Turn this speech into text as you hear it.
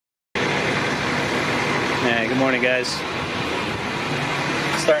Hey, good morning, guys.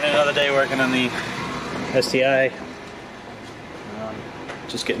 Starting another day working on the STI.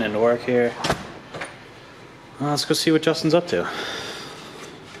 Just getting into work here. Let's go see what Justin's up to.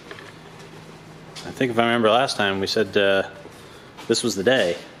 I think if I remember last time, we said this was the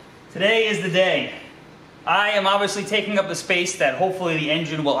day. Today is the day. I am obviously taking up the space that hopefully the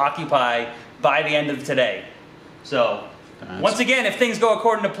engine will occupy by the end of today. So, once again, if things go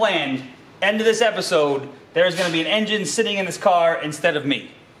according to plan, end of this episode, there's going to be an engine sitting in this car instead of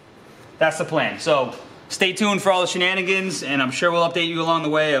me. That's the plan. So, stay tuned for all the shenanigans, and I'm sure we'll update you along the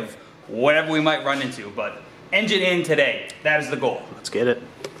way of whatever we might run into. But engine in today. That is the goal. Let's get it.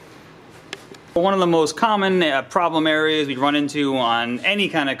 One of the most common problem areas we run into on any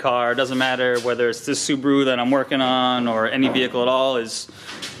kind of car, doesn't matter whether it's this Subaru that I'm working on or any vehicle at all, is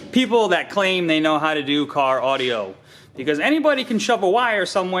people that claim they know how to do car audio. Because anybody can shove a wire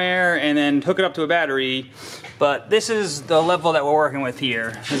somewhere and then hook it up to a battery, but this is the level that we're working with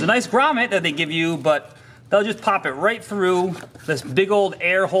here. There's a nice grommet that they give you, but they'll just pop it right through this big old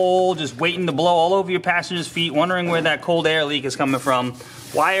air hole, just waiting to blow all over your passenger's feet, wondering where that cold air leak is coming from.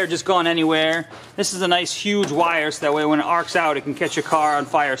 Wire just gone anywhere. This is a nice huge wire, so that way when it arcs out, it can catch your car on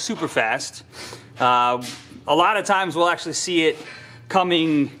fire super fast. A lot of times we'll actually see it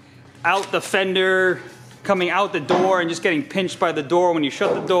coming out the fender, coming out the door and just getting pinched by the door when you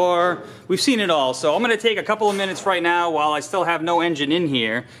shut the door. We've seen it all. So I'm gonna take a couple of minutes right now while I still have no engine in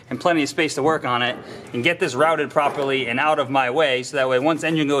here and plenty of space to work on it and get this routed properly and out of my way, so that way once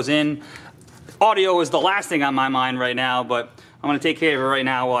engine goes in, audio is the last thing on my mind right now, but I'm gonna take care of it right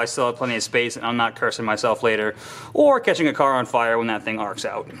now while I still have plenty of space and I'm not cursing myself later or catching a car on fire when that thing arcs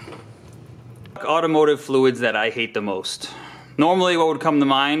out. Automotive fluids that I hate the most. Normally what would come to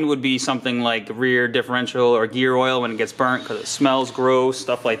mind would be something like rear differential or gear oil when it gets burnt because it smells gross,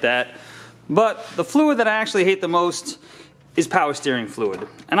 stuff like that. But the fluid that I actually hate the most is power steering fluid.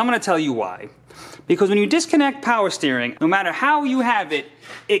 And I'm going to tell you why. Because when you disconnect power steering, no matter how you have it,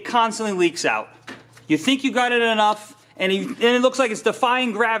 it constantly leaks out. You think you got it enough, and it looks like it's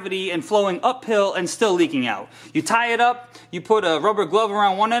defying gravity and flowing uphill and still leaking out. You tie it up, you put a rubber glove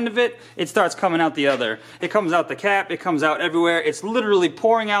around one end of it, it starts coming out the other. It comes out the cap, it comes out everywhere. It's literally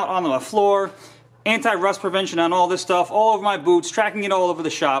pouring out on the floor. Anti-rust prevention on all this stuff, all over my boots, tracking it all over the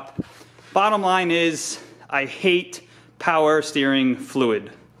shop. Bottom line is, I hate power steering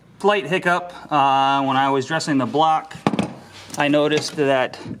fluid. Slight hiccup, when I was dressing the block, I noticed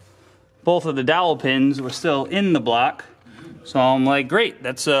that both of the dowel pins were still in the block. So I'm like, great,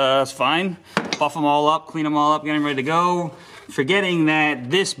 that's fine. Buff them all up, clean them all up, get them ready to go. Forgetting that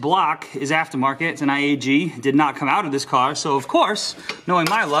this block is aftermarket, it's an IAG, it did not come out of this car. So of course, knowing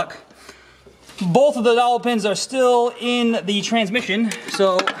my luck, both of the dowel pins are still in the transmission.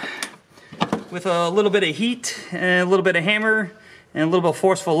 So with a little bit of heat and a little bit of hammer and a little bit of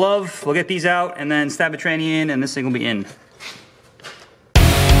forceful love, we'll get these out and then stab a tranny in and this thing will be in.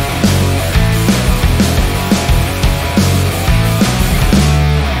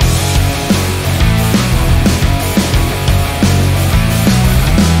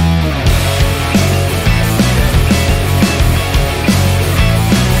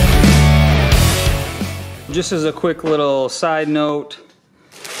 Just as a quick little side note,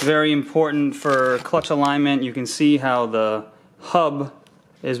 very important for clutch alignment, you can see how the hub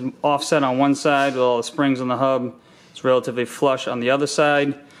is offset on one side with all the springs on the hub. It's relatively flush on the other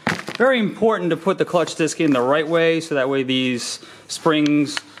side. Very important to put the clutch disc in the right way, so that way these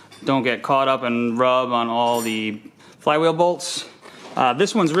springs don't get caught up and rub on all the flywheel bolts.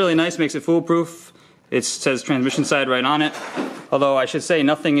 This one's really nice, makes it foolproof. It says transmission side right on it. Although I should say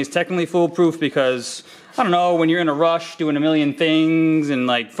nothing is technically foolproof because, I don't know, when you're in a rush doing a million things and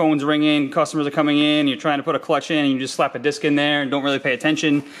like phones ringing, customers are coming in, you're trying to put a clutch in and you just slap a disc in there and don't really pay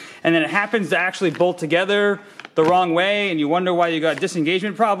attention. And then it happens to actually bolt together the wrong way and you wonder why you got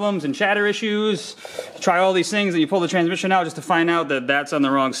disengagement problems and chatter issues. Try all these things and you pull the transmission out just to find out that that's on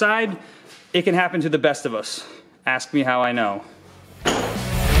the wrong side. It can happen to the best of us. Ask me how I know.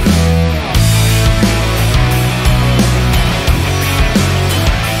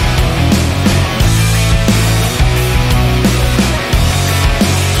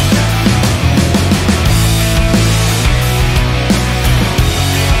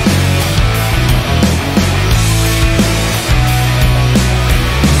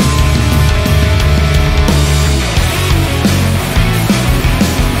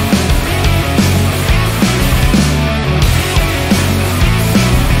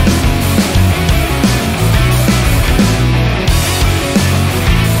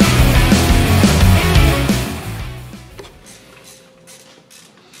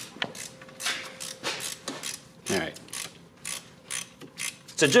 All right.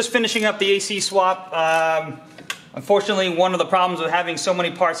 So just finishing up the AC swap. Unfortunately, one of the problems with having so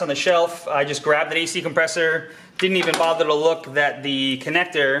many parts on the shelf, I just grabbed an AC compressor, didn't even bother to look that the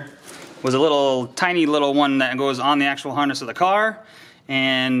connector was a little tiny little one that goes on the actual harness of the car.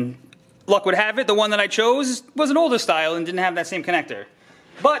 And luck would have it, the one that I chose was an older style and didn't have that same connector.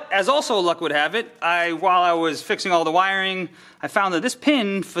 But as also luck would have it, while I was fixing all the wiring, I found that this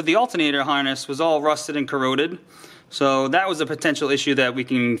pin for the alternator harness was all rusted and corroded. So that was a potential issue that we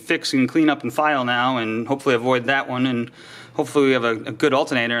can fix and clean up and file now and hopefully avoid that one, and hopefully we have a good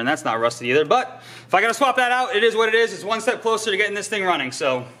alternator and that's not rusted either. But if I gotta swap that out, it is what it is. It's one step closer to getting this thing running.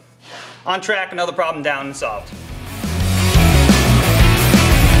 So on track, another problem down and solved.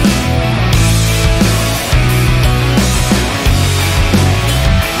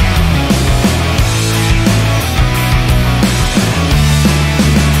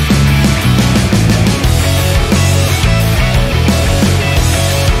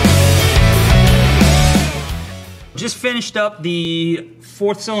 Just finished up the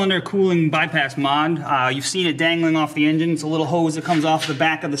 4th cylinder cooling bypass mod. You've seen it dangling off the engine. It's a little hose that comes off the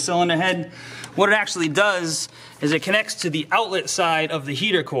back of the cylinder head. What it actually does is it connects to the outlet side of the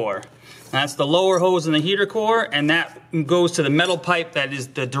heater core. That's the lower hose in the heater core, and that goes to the metal pipe that is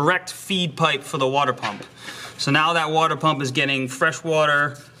the direct feed pipe for the water pump. So now that water pump is getting fresh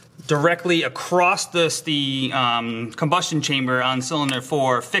water directly across the combustion chamber on cylinder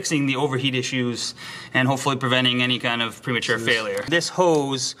 4, fixing the overheat issues and hopefully preventing any kind of premature failure. This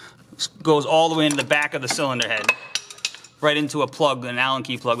hose goes all the way into the back of the cylinder head, right into a plug, an Allen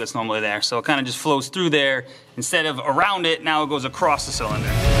key plug that's normally there. So it kind of just flows through there. Instead of around it, now it goes across the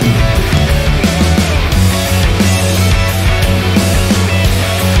cylinder.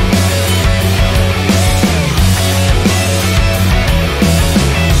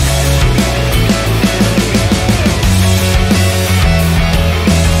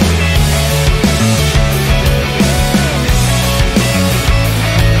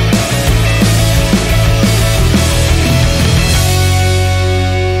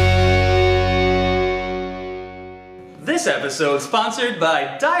 This episode sponsored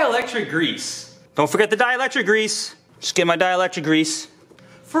by Dielectric Grease. Don't forget the Dielectric Grease. Just get my Dielectric Grease.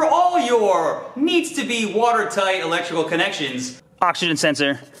 For all your needs-to-be watertight electrical connections, oxygen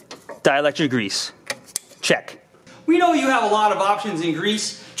sensor, Dielectric Grease. Check. We know you have a lot of options in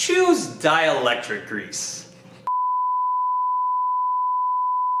grease. Choose Dielectric Grease.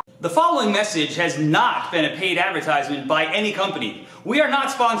 The following message has not been a paid advertisement by any company. We are not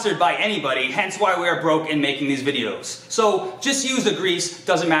sponsored by anybody, hence why we are broke in making these videos. So just use the grease,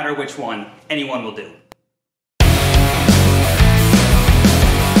 doesn't matter which one, anyone will do.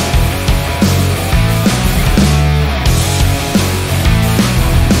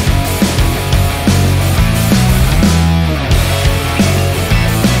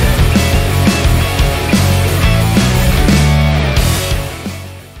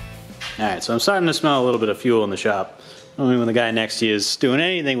 Alright, so I'm starting to smell a little bit of fuel in the shop. Only when the guy next to you is doing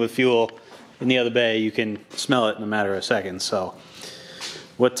anything with fuel in the other bay, you can smell it in a matter of seconds. So,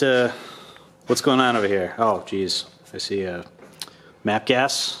 what's going on over here? Oh, geez, I see a map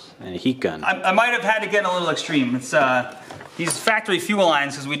gas and a heat gun. I might have had to get a little extreme. It's these factory fuel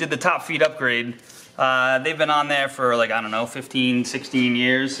lines, because we did the top feed upgrade. They've been on there for like, I don't know, 15, 16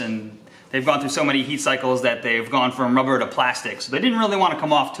 years, and they've gone through so many heat cycles that they've gone from rubber to plastic. So they didn't really want to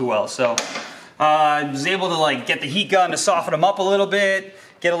come off too well. So I was able to like get the heat gun to soften them up a little bit,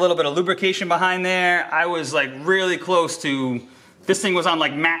 get a little bit of lubrication behind there. I was like really close to, this thing was on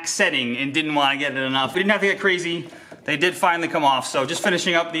like max setting and didn't want to get it enough. We didn't have to get crazy. They did finally come off. So just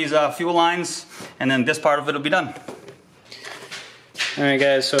finishing up these fuel lines, and then this part of it will be done. All right,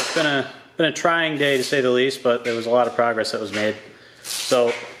 guys, so it's been a trying day to say the least, but there was a lot of progress that was made.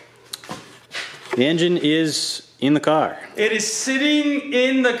 So the engine is in the car. It is sitting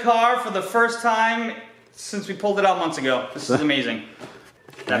in the car for the first time since we pulled it out months ago. This is amazing.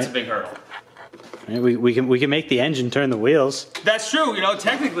 That's a big hurdle. Right, we can make the engine turn the wheels. That's true, you know,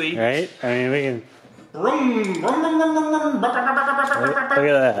 technically. Right? I mean, we can. Look Look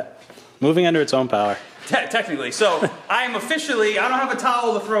at that. Moving under its own power. Technically. So I am officially, I don't have a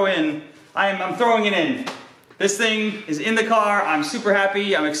towel to throw in. I'm throwing it in. This thing is in the car. I'm super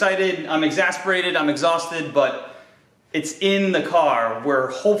happy. I'm excited. I'm exasperated. I'm exhausted, but it's in the car. We're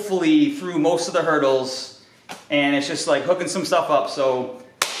hopefully through most of the hurdles, and it's just like hooking some stuff up. So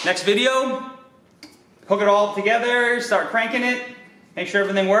next video, hook it all together, start cranking it, make sure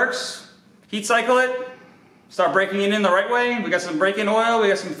everything works, heat cycle it, start breaking it in the right way. We got some break-in oil. We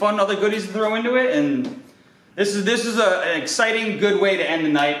got some fun other goodies to throw into it, and This is an exciting, good way to end the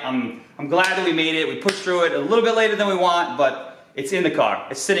night. I'm glad that we made it. We pushed through it a little bit later than we want, but it's in the car.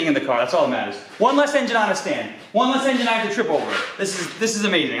 It's sitting in the car. That's all that matters. One less engine on a stand. One less engine I have to trip over. This is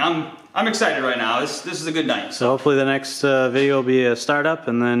amazing. I'm excited right now. This is a good night. So hopefully the next video will be a startup,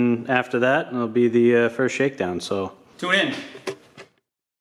 and then after that it'll be the first shakedown. So tune in.